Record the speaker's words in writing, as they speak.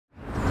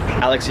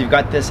Alex, you've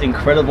got this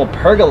incredible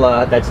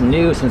pergola that's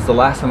new since the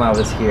last time I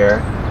was here,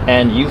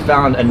 and you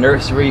found a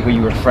nursery who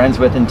you were friends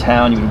with in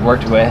town, you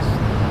worked with.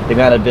 They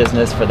got a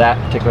business for that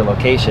particular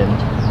location,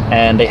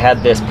 and they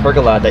had this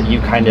pergola that you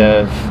kind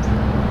of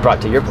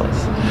brought to your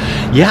place.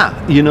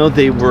 Yeah, you know,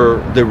 they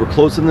were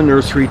closing the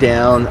nursery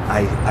down.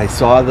 I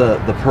saw the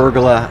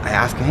pergola. I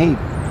asked, hey,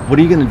 what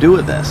are you going to do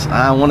with this?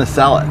 I want to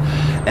sell it.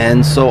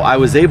 And so I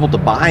was able to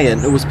buy it.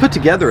 It was put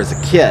together as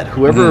a kit.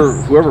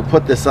 Whoever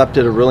put this up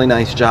did a really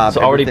nice job.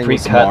 So already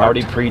pre-cut,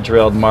 already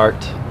pre-drilled,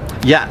 marked.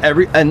 Yeah,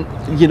 and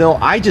you know,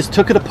 I just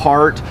took it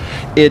apart.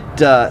 It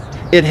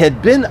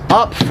had been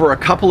up for a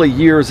couple of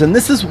years, and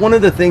this is one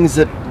of the things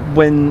that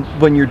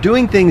when you're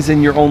doing things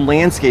in your own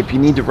landscape, you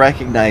need to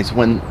recognize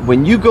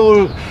when you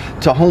go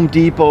to Home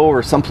Depot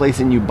or someplace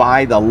and you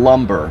buy the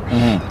lumber,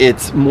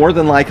 it's more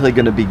than likely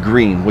going to be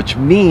green, which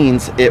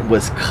means it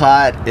was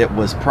cut, it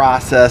was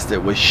processed,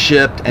 it was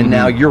shipped, and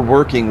now you're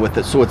working with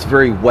it, so it's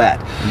very wet.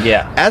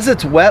 Yeah. As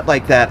it's wet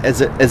like that,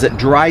 as it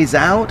dries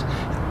out,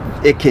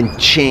 it can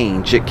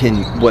change. It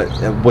can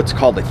what's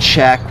called a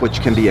check,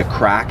 which can be a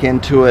crack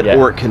into it,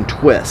 or it can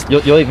twist.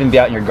 You'll even be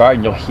out in your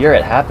garden, you'll hear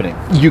it happening.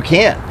 You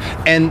can.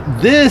 And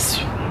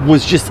this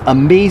was just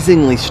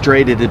amazingly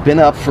straight. It had been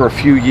up for a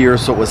few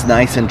years, so it was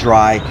nice and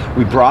dry.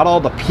 We brought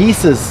all the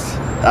pieces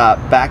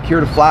back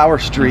here to Flower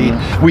Street.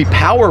 We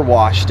power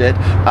washed it.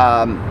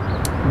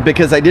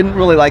 Because I didn't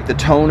really like the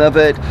tone of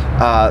it,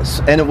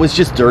 and it was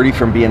just dirty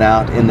from being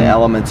out in the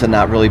elements and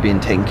not really being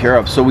taken care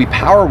of. So we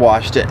power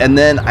washed it, and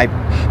then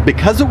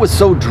because it was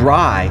so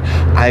dry,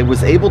 I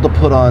was able to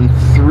put on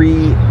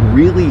 3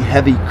 really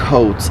heavy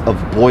coats of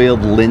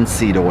boiled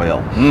linseed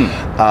oil.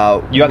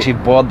 You actually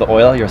boiled the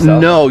oil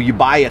yourself? No, you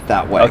buy it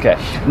that way. Okay.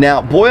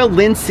 Now, boiled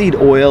linseed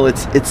oil,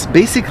 it's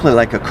basically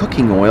like a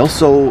cooking oil,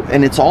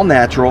 and it's all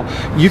natural.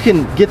 You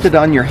can get it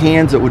on your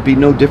hands. It would be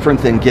no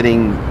different than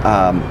getting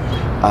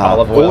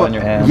olive oil in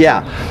your hands.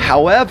 Yeah.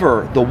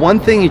 However, the one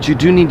thing that you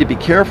do need to be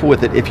careful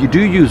with it, if you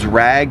do use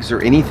rags or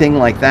anything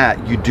like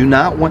that, you do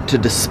not want to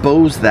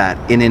dispose that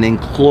in an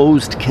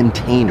enclosed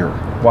container.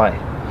 Why?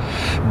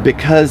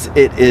 Because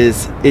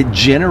it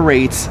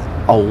generates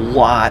a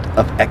lot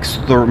of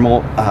exothermic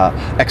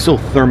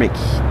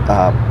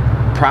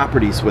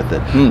properties with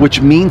it, which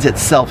means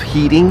it's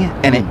self-heating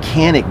and it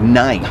can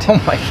ignite. Oh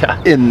my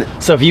God.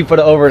 So if you put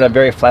it over in a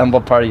very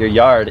flammable part of your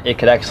yard, it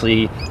could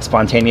actually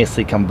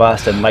spontaneously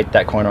combust and light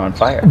that corner on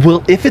fire.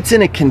 Well, if it's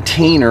in a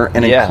container,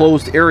 an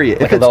enclosed area,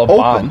 like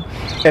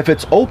if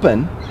it's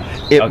open,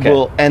 it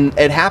will, and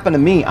it happened to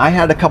me. I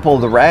had a couple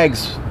of the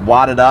rags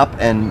wadded up,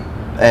 and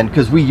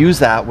because we use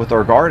that with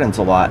our gardens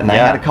a lot, and I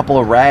had a couple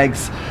of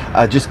rags,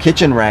 just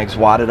kitchen rags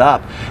wadded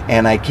up,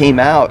 and I came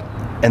out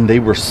and they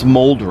were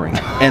smoldering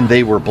and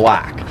they were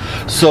black.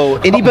 So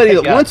anybody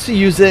that wants to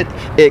use it,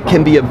 it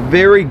can be a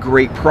very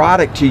great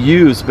product to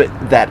use, but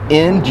that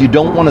end, you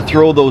don't want to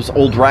throw those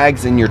old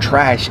rags in your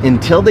trash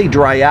until they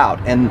dry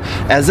out. And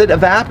as it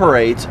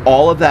evaporates,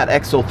 all of that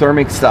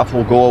exothermic stuff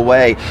will go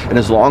away. And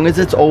as long as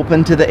it's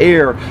open to the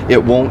air,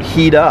 it won't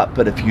heat up.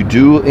 But if you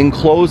do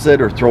enclose it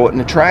or throw it in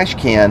a trash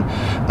can,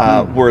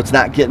 where it's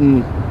not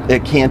getting,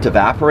 it can't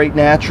evaporate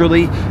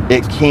naturally,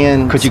 it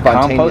can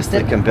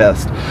spontaneously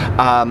combust.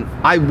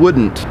 I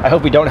wouldn't. I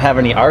hope we don't have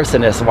any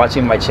arsonists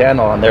watching my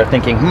channel and they're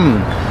thinking,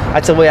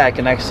 that's a way I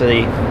can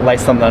actually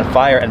light something on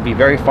fire and be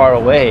very far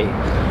away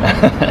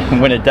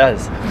when it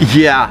does.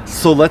 Yeah,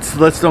 so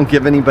let's don't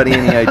give anybody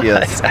any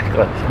ideas.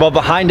 Exactly. Well,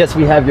 behind us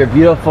we have your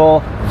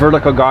beautiful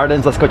vertical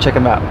gardens. Let's go check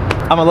them out.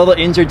 I'm a little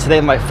injured today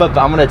in my foot,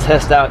 but I'm gonna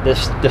test out the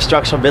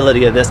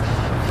structurability of this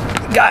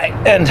guy.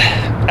 And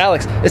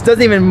Alex, this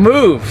doesn't even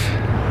move.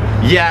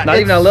 Yeah, not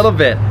even a little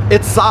bit.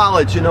 It's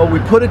solid. You know, we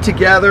put it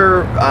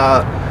together,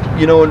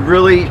 you know, and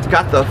really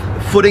got the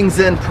footings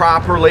in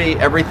properly.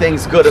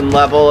 Everything's good and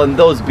level, and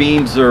those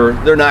beams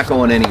they're not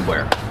going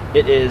anywhere.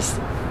 It is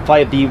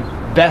probably the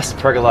best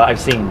pergola I've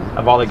seen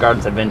of all the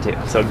gardens I've been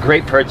to. So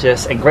great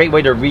purchase and great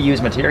way to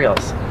reuse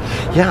materials.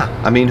 Yeah,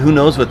 I mean, who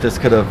knows what this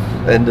could have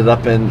ended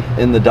up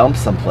in the dump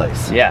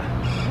someplace. Yeah,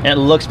 and it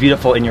looks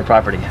beautiful in your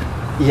property.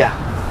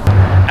 Yeah.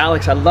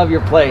 Alex, I love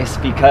your place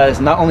because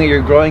not only are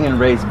you growing in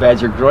raised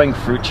beds, you're growing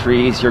fruit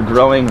trees, you're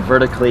growing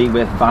vertically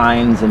with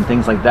vines and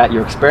things like that,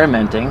 you're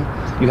experimenting.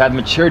 You have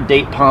mature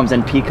date palms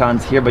and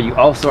pecans here, but you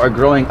also are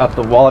growing up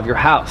the wall of your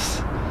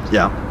house.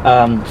 Yeah.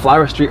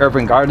 Flower Street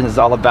Urban Gardens is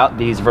all about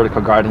these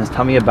vertical gardens.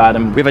 Tell me about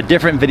them. We have a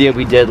different video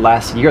we did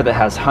last year that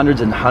has hundreds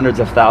and hundreds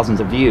of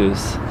thousands of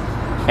views.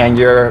 And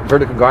your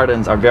vertical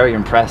gardens are very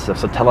impressive,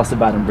 so tell us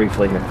about them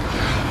briefly here.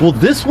 Well,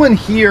 this one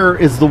here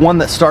is the one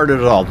that started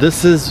it all.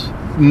 This is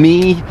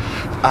me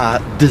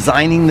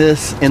designing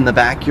this in the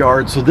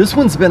backyard. So this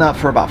one's been up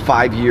for about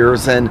 5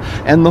 years, and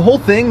the whole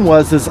thing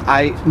was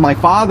my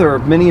father,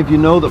 many of you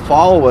know that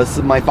follow us,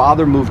 my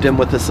father moved in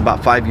with us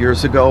about 5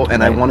 years ago,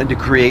 and I wanted to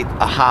create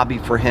a hobby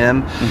for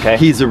him.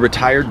 He's a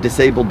retired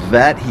disabled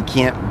vet. He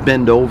can't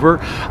bend over.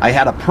 I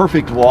had a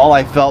perfect wall,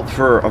 I felt,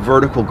 for a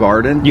vertical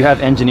garden. You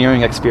have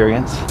engineering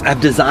experience. I have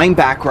design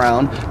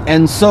background,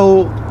 and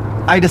so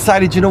I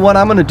decided, you know what,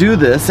 I'm going to do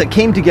this. It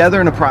came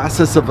together in a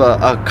process of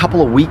a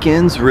couple of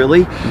weekends,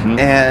 really,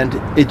 and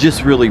it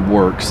just really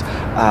works.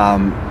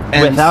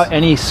 And without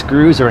any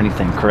screws or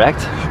anything, correct?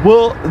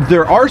 Well,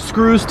 there are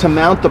screws to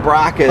mount the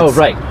brackets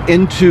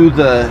into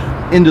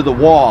the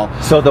wall.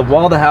 So the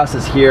wall of the house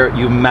is here.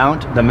 You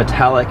mount the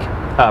metallic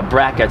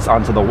brackets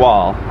onto the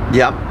wall.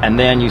 Yep. And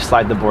then you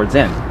slide the boards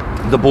in.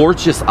 The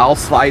boards I'll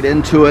slide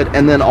into it,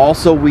 and then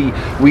also we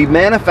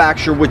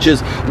manufacture, which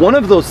is one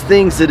of those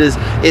things that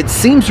it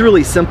seems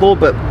really simple,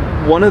 but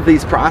one of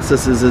these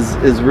processes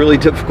is really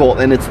difficult,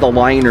 and it's the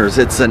liners.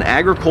 It's an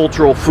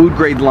agricultural food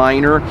grade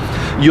liner.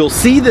 You'll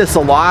see this a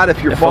lot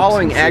if you're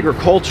following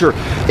agriculture.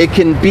 It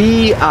can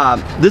be,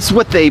 this is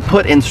what they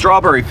put in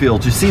strawberry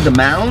fields. You see the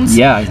mounds?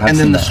 Yeah, and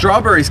then the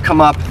strawberries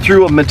come up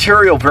through a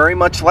material very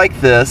much like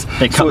this.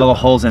 They cut little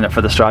holes in it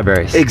for the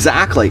strawberries.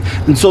 Exactly.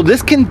 And so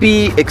this can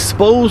be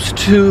exposed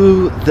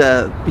to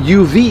the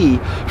UV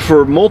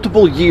for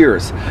multiple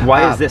years.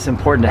 Why is this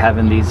important to have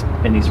in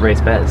these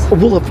raised beds?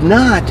 Well, if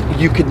not,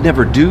 you could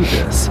never do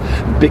this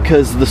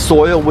because the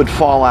soil would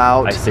fall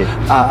out. I see.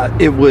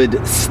 It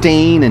would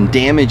stain and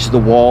damage the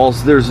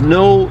walls. There's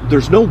no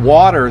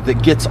water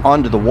that gets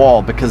onto the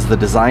wall because of the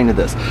design of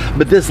this.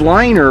 But this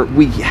liner,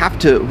 we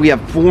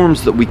have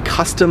forms that we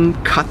custom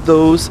cut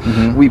those.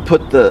 We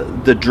put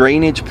the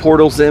drainage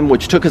portals in,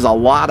 which took us a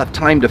lot of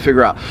time to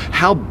figure out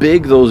how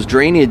big those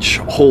drainage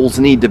holes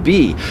need to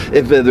be.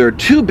 If they're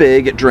too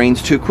big, it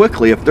drains too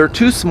quickly. If they're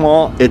too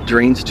small, it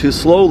drains too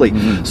slowly.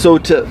 So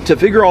to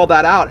figure all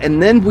that out,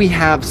 and then we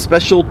have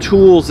special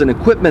tools and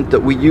equipment that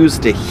we use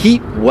to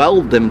heat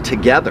weld them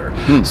together.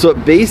 So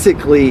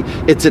basically,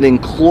 it's an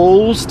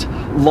enclosed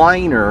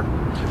liner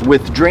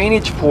with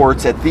drainage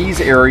ports at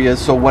these areas,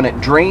 so when it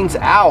drains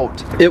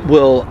out, it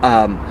will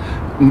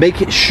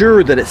make it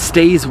sure that it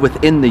stays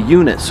within the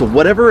unit, so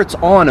whatever it's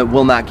on, it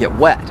will not get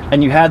wet.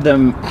 And you had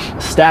them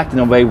stacked in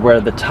a way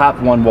where the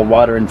top one will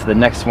water into the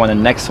next one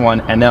and next one,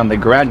 and then on the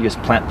ground you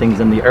just plant things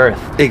in the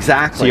earth.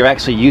 Exactly. So you're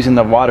actually using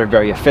the water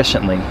very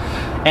efficiently,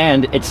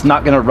 and it's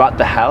not going to rot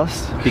the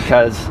house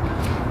because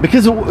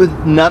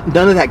none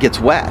of that gets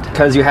wet.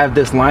 Because you have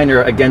this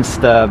liner against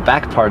the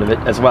back part of it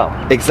as well.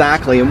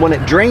 Exactly, and when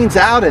it drains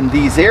out in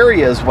these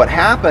areas, what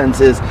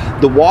happens is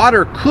the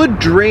water could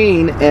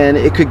drain and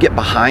it could get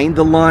behind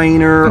the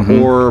liner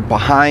or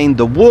behind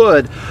the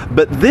wood,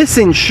 but this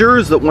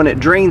ensures that when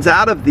it drains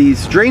out of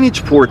these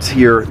drainage ports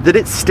here, that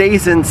it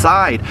stays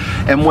inside.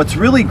 And what's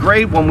really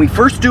great, when we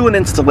first do an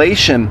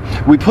installation,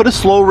 we put a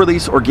slow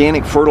release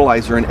organic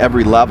fertilizer in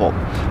every level.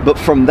 But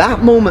from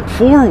that moment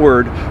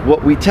forward,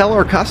 what we tell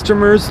our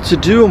customers to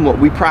do and what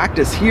we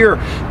practice here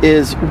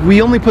is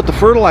we only put the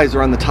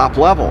fertilizer on the top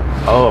level.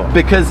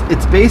 Because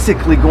it's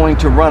basically going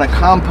to run a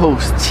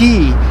compost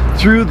tea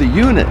through the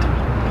unit.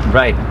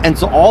 Right. And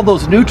so all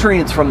those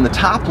nutrients from the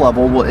top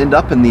level will end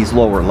up in these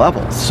lower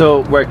levels.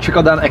 So where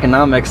trickle-down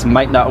economics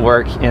might not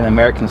work in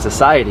American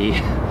society,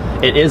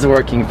 it is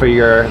working for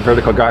your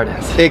vertical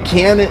gardens. It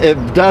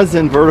does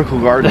in vertical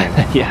gardening.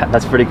 Yeah,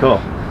 that's pretty cool.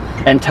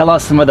 And tell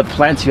us some of the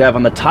plants you have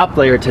on the top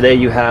layer today.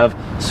 You have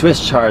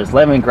Swiss chards,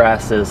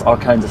 lemongrasses, all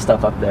kinds of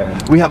stuff up there.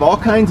 We have all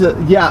kinds of,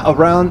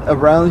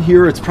 around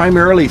here it's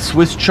primarily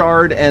Swiss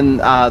chard and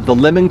the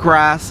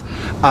lemongrass.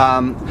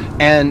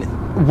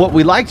 And what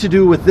we like to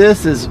do with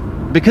this is,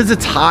 because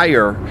it's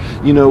higher,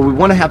 we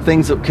want to have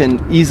things that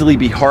can easily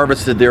be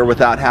harvested there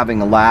without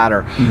having a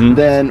ladder.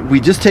 Then we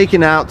just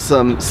taken out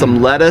some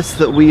lettuce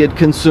that we had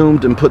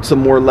consumed and put some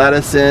more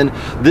lettuce in.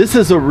 This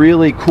is a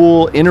really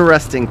cool,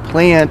 interesting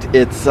plant.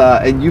 It's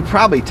and you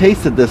probably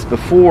tasted this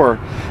before.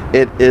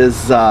 It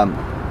is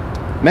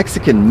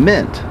Mexican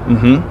mint.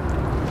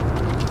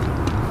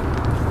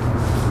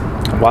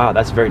 Wow,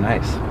 that's very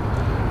nice.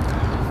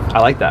 I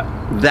like that.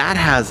 That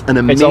has an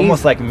amazing... It's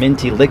almost like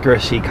minty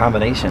licorice-y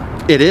combination.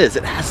 It is.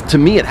 It has, to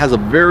me, it has a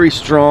very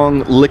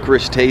strong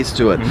licorice taste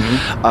to it.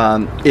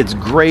 It's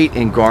great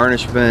in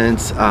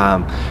garnishments.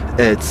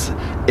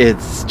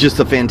 It's just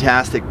a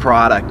fantastic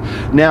product.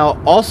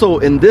 Now, also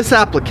in this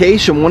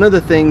application, one of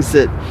the things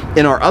that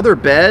in our other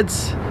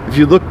beds, if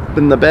you look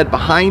in the bed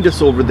behind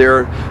us over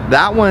there,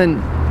 that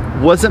one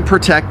wasn't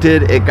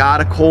protected. It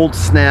got a cold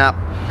snap,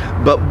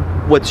 but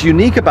what's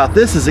unique about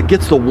this is it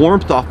gets the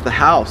warmth off the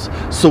house.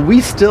 So we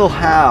still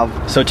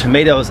have... So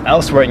tomatoes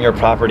elsewhere in your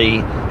property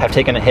have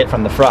taken a hit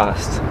from the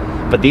frost,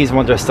 but these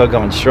ones are still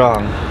going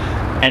strong.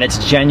 And it's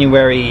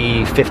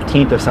January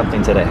 15th or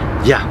something today.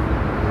 Yeah.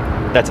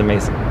 That's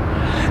amazing.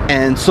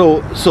 And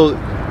so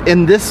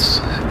in this,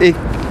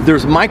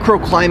 there's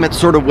microclimates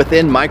sort of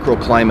within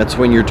microclimates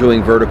when you're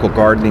doing vertical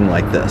gardening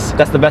like this.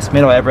 That's the best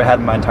tomato I ever had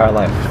in my entire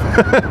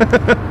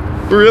life.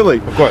 Really?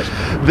 Of course.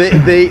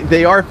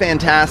 They are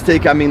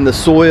fantastic. I mean, the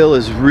soil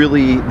is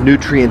really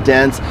nutrient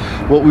dense.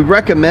 What we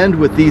recommend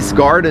with these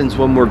gardens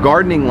when we're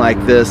gardening like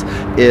this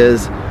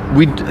is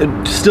we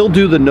still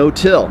do the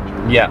no-till.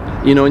 Yeah.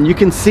 And you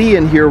can see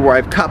in here where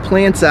I've cut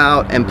plants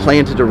out and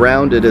planted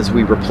around it as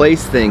we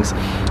replace things.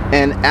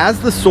 And as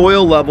the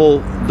soil level,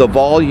 the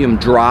volume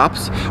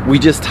drops, we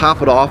just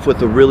top it off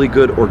with a really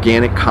good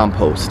organic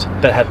compost.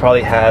 That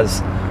probably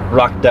has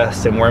rock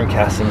dust and worm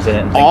castings in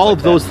it. And all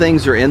of those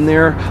things are in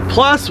there.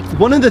 Plus,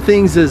 one of the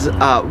things is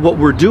what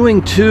we're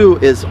doing too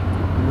is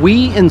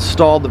we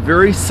installed a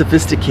very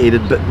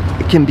sophisticated, but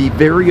it can be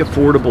very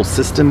affordable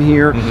system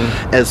here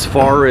as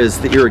far as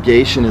the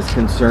irrigation is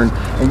concerned.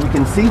 And you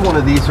can see one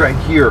of these right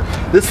here.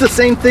 This is the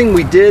same thing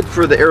we did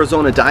for the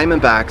Arizona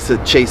Diamondbacks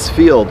at Chase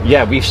Field.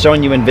 Yeah, we've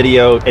shown you in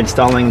video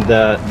installing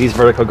these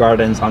vertical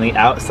gardens on the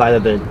outside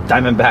of the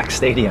Diamondback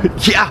Stadium.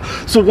 Yeah,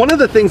 so one of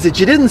the things that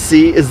you didn't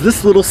see is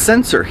this little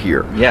sensor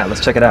here. Yeah,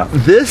 let's check it out.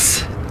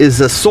 This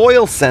is a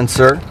soil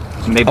sensor.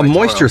 A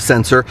moisture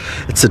sensor.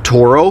 It's a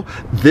Toro.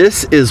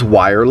 This is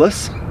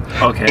wireless.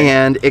 Okay.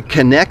 And it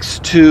connects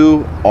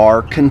to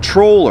our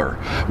controller,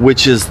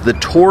 which is the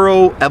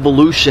Toro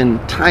Evolution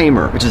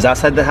timer. Which is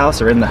outside the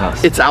house or in the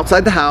house? It's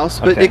outside the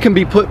house, but it can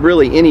be put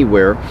really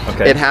anywhere.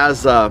 Okay. It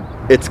has,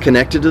 it's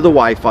connected to the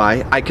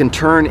Wi-Fi. I can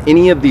turn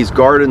any of these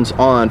gardens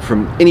on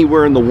from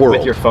anywhere in the world.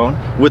 With your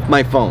phone? With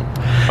my phone.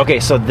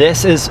 Okay, so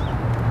this is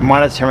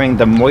monitoring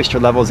the moisture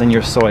levels in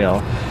your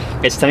soil.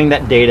 It's sending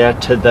that data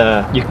to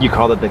the, you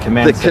call it the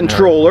command center,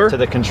 controller, to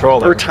the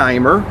controller or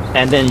timer,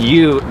 and then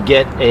you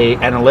get a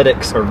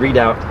analytics or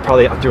readout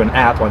probably through an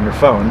app on your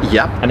phone.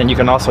 Yep. And then you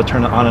can also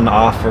turn it on and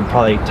off or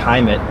probably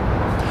time it.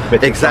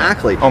 With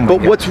exactly. Oh my but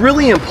God. What's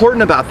really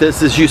important about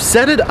this is you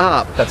set it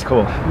up. That's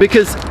cool.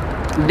 Because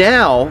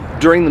now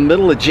during the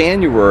middle of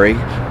January,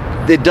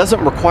 it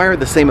doesn't require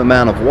the same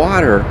amount of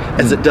water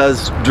as it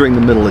does during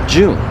the middle of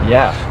June.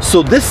 Yeah.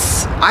 So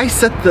this, I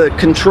set the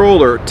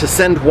controller to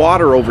send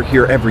water over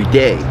here every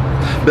day.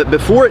 But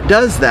before it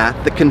does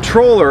that, the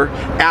controller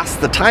asks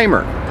the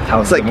timer.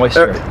 How's the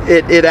moisture?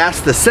 It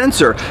asks the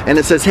sensor and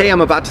it says, hey,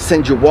 I'm about to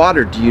send you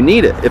water. Do you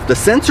need it? If the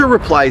sensor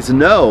replies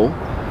no,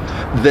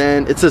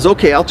 then it says,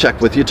 okay, I'll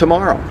check with you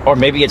tomorrow. Or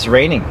maybe it's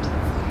raining.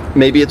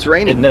 Maybe it's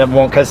raining. And then it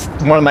won't, because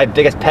one of my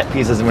biggest pet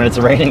peeves is when it's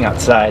raining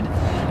outside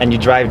and you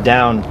drive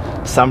down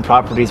some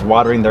properties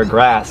watering their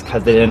grass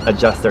because they didn't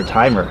adjust their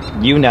timer.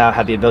 You now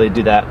have the ability to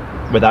do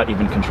that without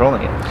even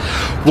controlling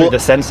it through the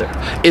sensor.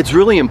 It's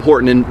really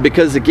important, and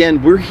because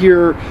again, we're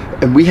here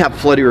and we have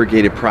flood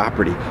irrigated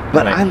property,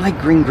 but I like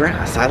green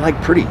grass. I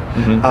like pretty.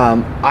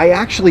 I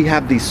actually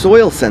have these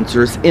soil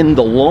sensors in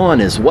the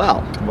lawn as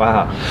well.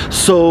 Wow.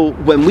 So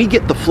when we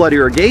get the flood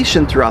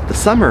irrigation throughout the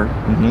summer,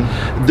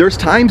 there's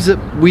times that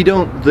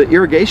the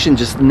irrigation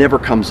just never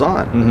comes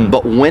on.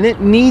 But when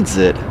it needs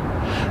it,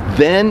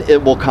 then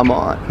it will come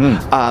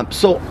on.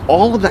 So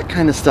all of that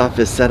kind of stuff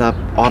is set up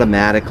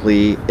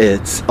automatically.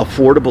 It's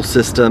affordable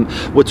system.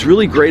 What's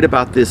really great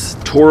about this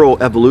Toro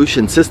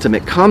Evolution system,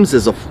 it comes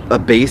as a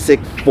basic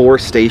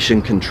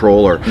 4-station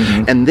controller,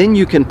 and then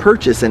you can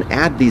purchase and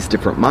add these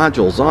different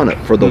modules on it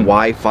for the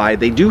Wi-Fi.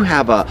 They do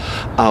have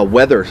a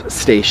weather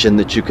station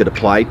that you could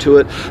apply to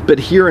it, but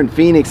here in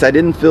Phoenix, I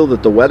didn't feel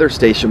that the weather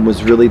station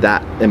was really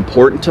that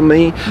important to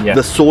me.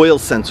 The soil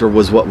sensor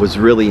was what was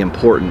really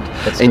important.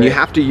 And you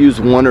have to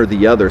use one or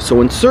the other.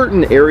 So in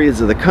certain areas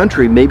of the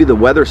country, maybe the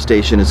weather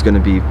station is going to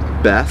be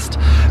best,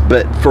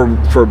 but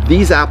for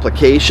these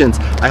applications,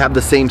 I have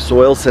the same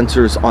soil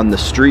sensors on the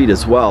street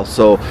as well.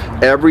 So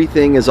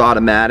everything is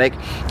automatic,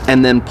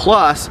 and then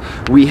plus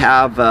we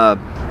have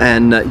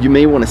and you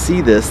may want to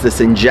see this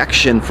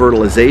injection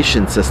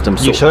fertilization system.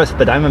 So you showed us at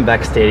the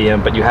Diamondback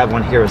Stadium, but you have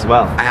one here as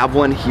well. I have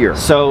one here.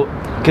 So,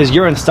 because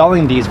you're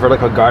installing these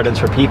vertical gardens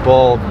for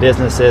people,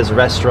 businesses,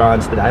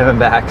 restaurants, the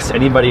Diamondbacks,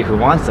 anybody who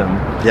wants them.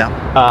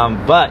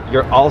 Yeah. But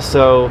you're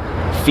also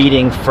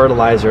feeding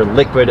fertilizer,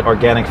 liquid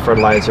organic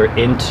fertilizer,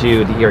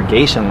 into the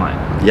irrigation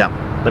line. Yeah.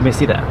 Let me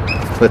see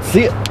that. Let's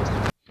see it.